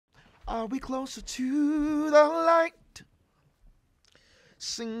Are we closer to the light?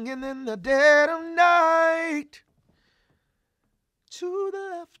 Singing in the dead of night. To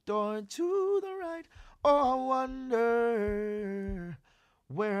the left or to the right? Oh, I wonder,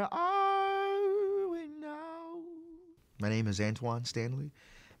 where are we now? My name is Antwaun Stanley,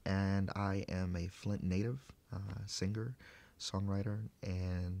 and I am a Flint native, singer, songwriter,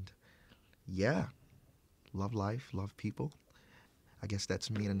 and yeah, love life, love people. I guess that's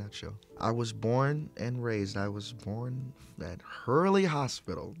me in a nutshell. I was born at Hurley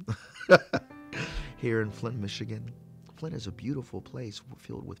Hospital here in Flint, Michigan. Flint is a beautiful place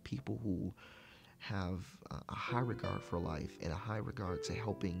filled with people who have a high regard for life and a high regard to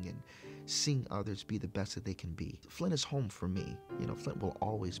helping and seeing others be the best that they can be. Flint is home for me. You know, Flint will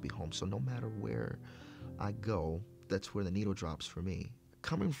always be home. So no matter where I go, that's where the needle drops for me.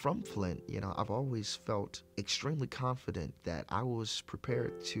 Coming from Flint, you know, I've always felt extremely confident that I was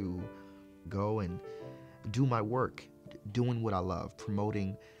prepared to go and do my work, doing what I love,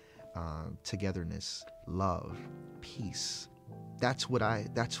 promoting togetherness, love, peace. That's what I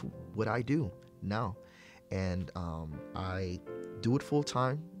do now, and I do it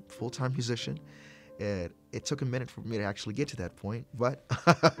full-time musician. It took a minute for me to actually get to that point, but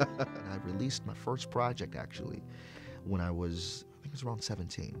I released my first project actually when I was, I think it was around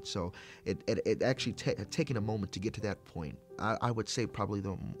 17. So it actually had taken a moment to get to that point. I would say probably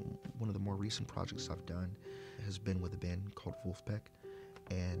one of the more recent projects I've done has been with a band called Wolfpack,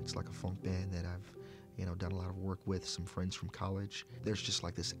 and it's like a funk band that I've done a lot of work with some friends from college. There's just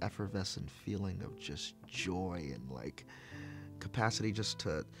like this effervescent feeling of just joy and like capacity just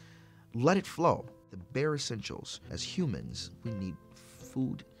to let it flow. The bare essentials. As humans, we need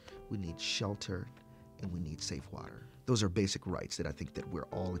food, we need shelter, and we need safe water. Those are basic rights that I think that we're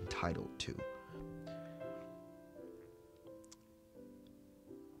all entitled to.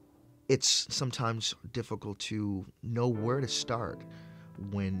 It's sometimes difficult to know where to start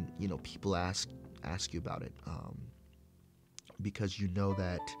when, people ask you about it, because you know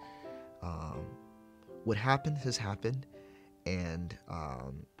that what happened has happened, and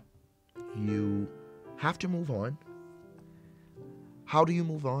you have to move on. How do you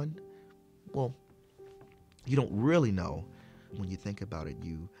move on? Well, you don't really know. When you think about it,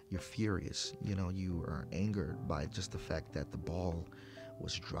 you're furious. You are angered by just the fact that the ball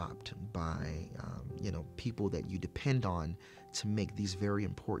was dropped by people that you depend on to make these very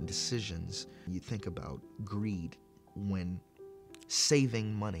important decisions. You think about greed when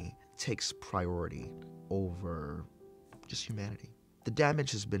saving money takes priority over just humanity. The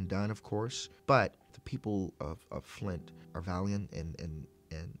damage has been done, of course, but the people of Flint are valiant in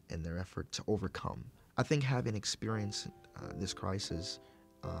their effort to overcome. I think having experienced this crisis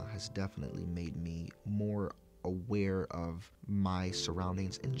has definitely made me more aware of my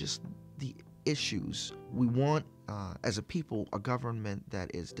surroundings and just the issues. We want, as a people, a government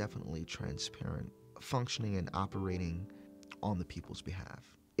that is definitely transparent, functioning and operating on the people's behalf.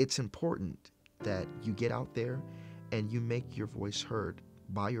 It's important that you get out there and you make your voice heard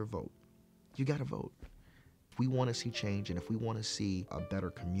by your vote. You gotta vote. If we want to see change, and if we want to see a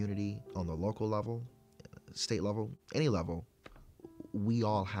better community on the local level, state level, any level, we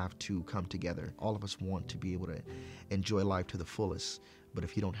all have to come together. All of us want to be able to enjoy life to the fullest, but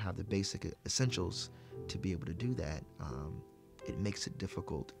if you don't have the basic essentials to be able to do that, it makes it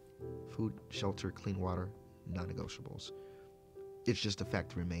difficult. Food, shelter, clean water, non-negotiables. It's just a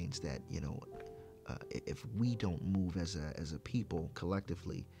fact remains that, if we don't move as a people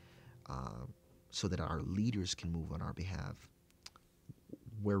collectively, so that our leaders can move on our behalf,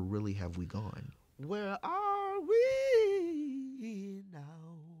 where really have we gone? Where are we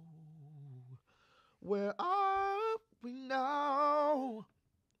now? Where are we now?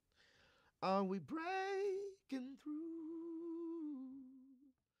 Are we brave?